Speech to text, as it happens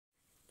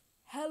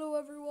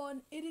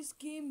everyone, it is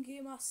Game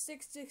Gamer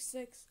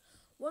 666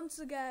 once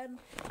again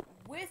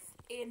with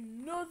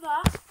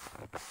another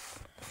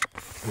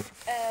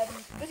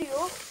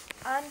video,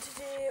 and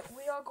today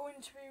we are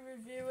going to be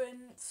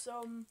reviewing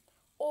some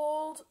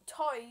old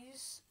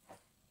toys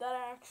that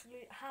I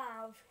actually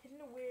have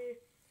hidden away,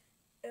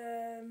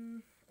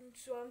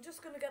 so I'm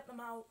just going to get them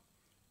out,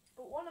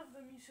 but one of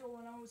them you saw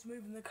when I was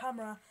moving the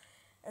camera,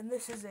 and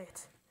this is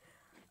it.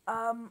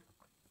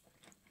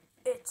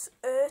 It's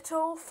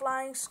Ertl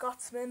Flying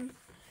Scotsman.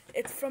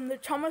 It's from the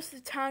Thomas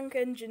the Tank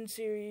Engine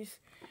series,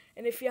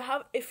 and if you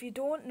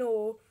don't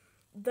know,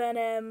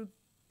 then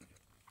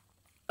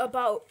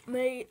about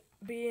me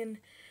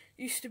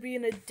used to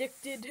being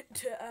addicted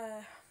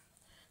to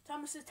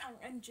Thomas the Tank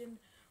Engine,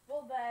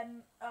 well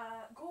then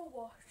go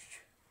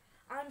watch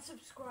and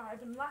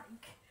subscribe and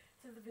like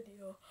to the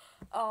video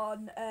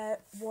on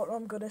what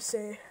I'm gonna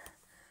say.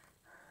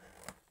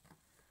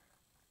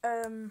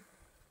 The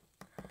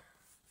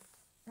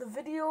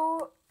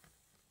video,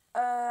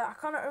 I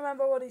can't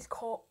remember what it's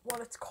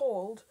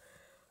called,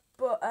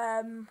 but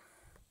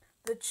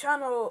the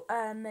channel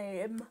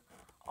name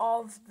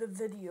of the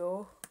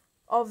video,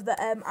 of the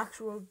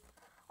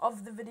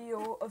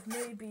video of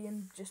me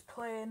being just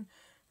playing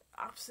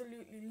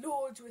absolutely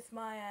loads with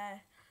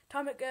my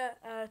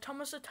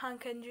Thomas the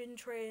Tank Engine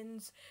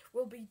trains,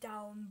 will be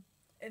down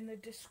in the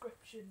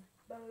description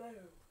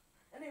below.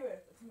 Anyway,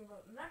 let's move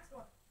on to the next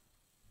one.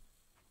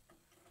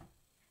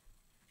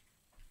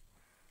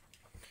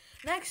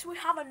 Next, we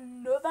have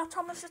another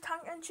Thomas the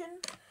Tank Engine.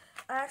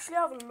 I actually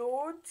have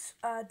loads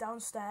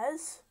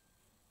downstairs.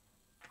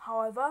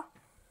 However,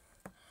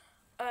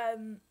 I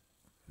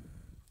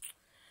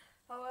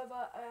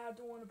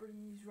don't want to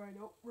bring these right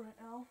now.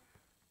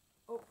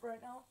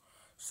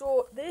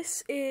 So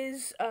this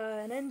is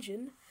an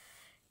engine.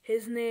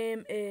 His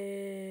name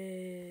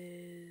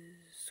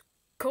is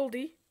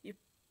Coldy.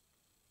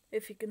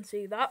 If you can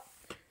see that,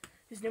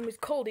 his name is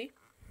Coldy.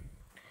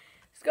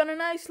 He's got a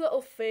nice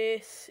little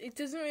face. It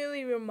doesn't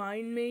really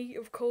remind me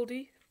of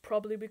Coldy,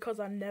 probably because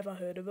I never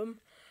heard of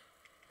him.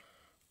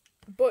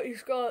 But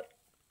he's got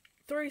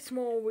 3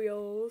 small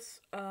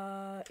wheels.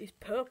 He's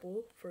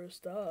purple for a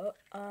start,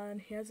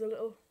 and he has a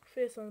little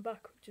face on the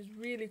back, which is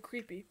really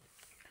creepy.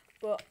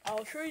 But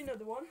I'll show you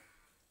another one.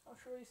 I'll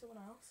show you someone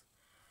else.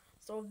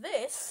 So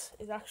this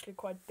is actually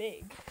quite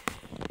big.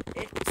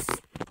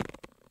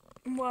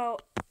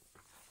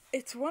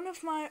 It's one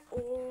of my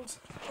old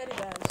teddy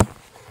bears.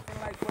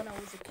 Like when I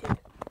was a kid.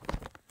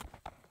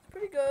 It's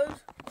pretty good.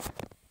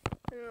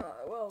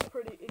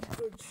 It's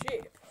good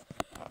shape,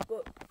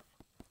 but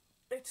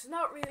it's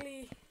not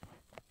really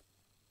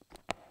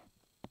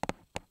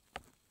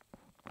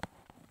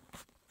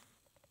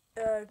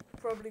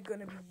probably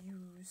gonna be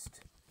used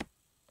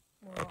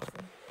more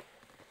often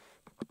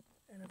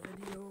in a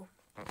video.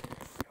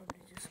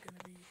 Probably just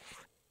gonna be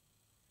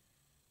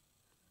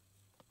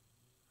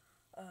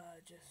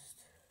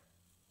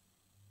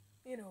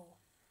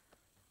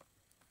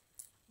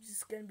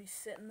just gonna be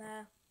sitting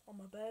there on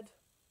my bed.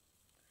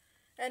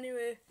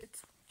 Anyway,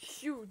 it's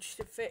huge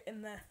to fit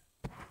in there.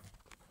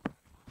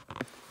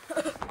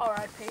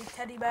 R.I.P.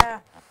 teddy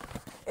bear.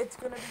 It's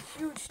gonna be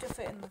huge to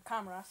fit in the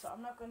camera, so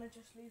I'm not gonna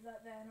just leave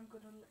that there, and I'm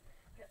gonna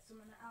get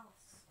something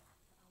else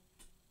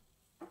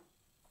out.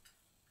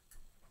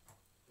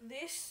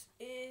 This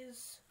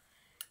is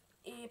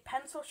a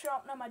pencil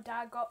sharpener my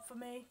dad got for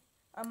me,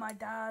 and my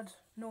dad,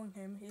 knowing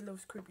him, he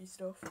loves creepy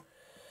stuff.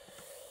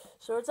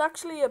 So it's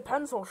actually a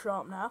pencil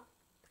sharpener.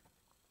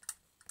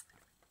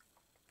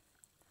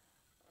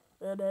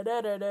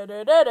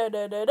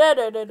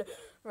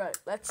 Right,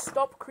 let's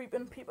stop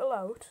creeping people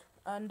out,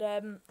 and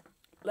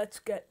let's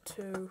get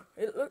to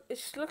it.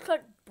 It looks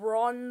like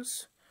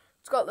bronze.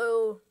 It's got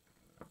little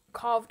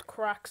carved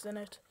cracks in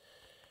it,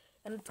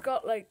 and it's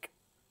got like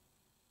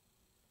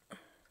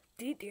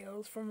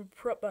details from a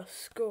proper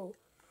skull.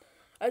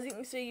 As you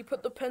can see, you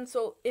put the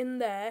pencil in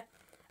there,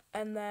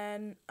 and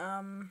then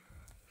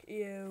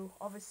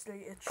obviously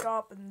it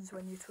sharpens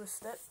when you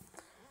twist it,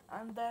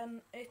 and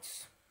then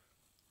it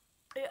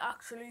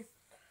actually,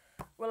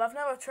 well, I've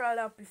never tried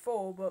out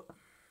before, but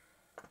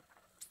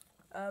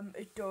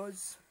it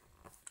does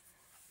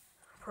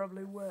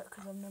probably work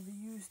because I've never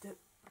used it.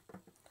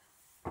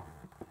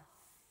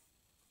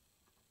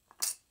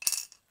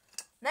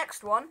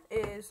 Next one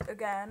is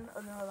again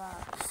another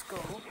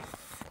skull,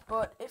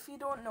 but if you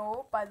don't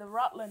know by the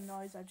rattling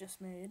noise I just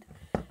made,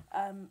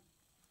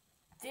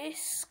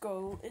 this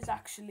skull is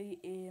actually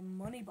a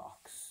money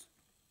box,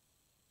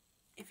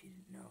 if you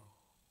didn't know.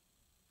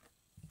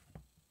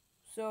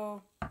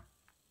 So,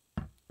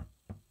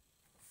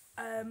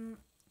 the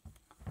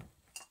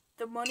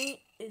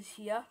money is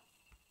here.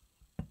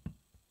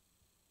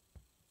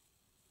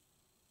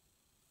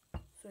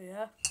 So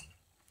yeah.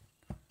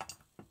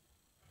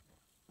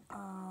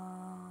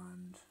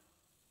 And,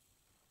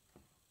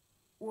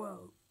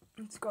 well,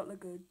 it's got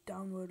like a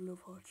downward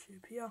love heart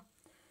shape here.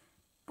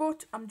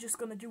 But I'm just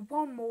going to do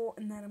one more,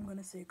 and then I'm going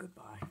to say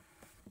goodbye.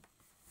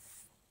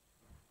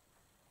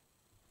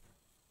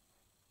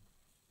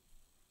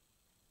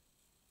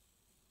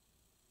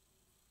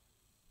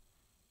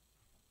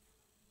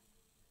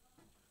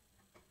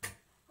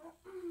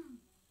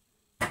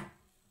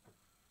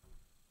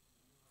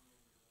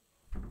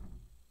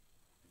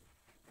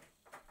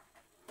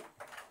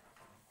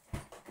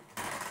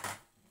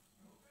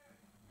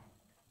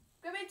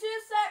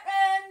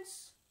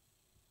 seconds!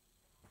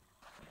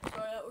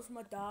 Sorry, that was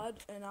my dad,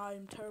 and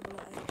I'm terrible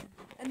at editing.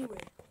 Anyway,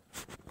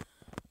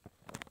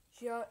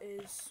 here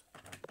is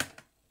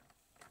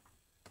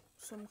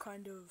some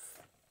kind of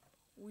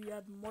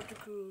weird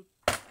magical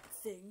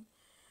thing.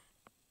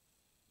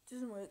 It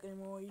doesn't work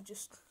anymore. You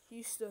just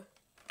used to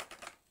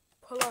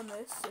pull on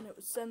this and it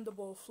would send the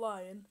ball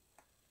flying,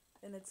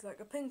 and it's like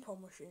a ping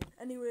pong machine.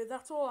 Anyway,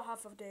 that's all I have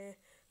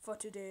for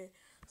today,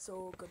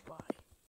 so goodbye.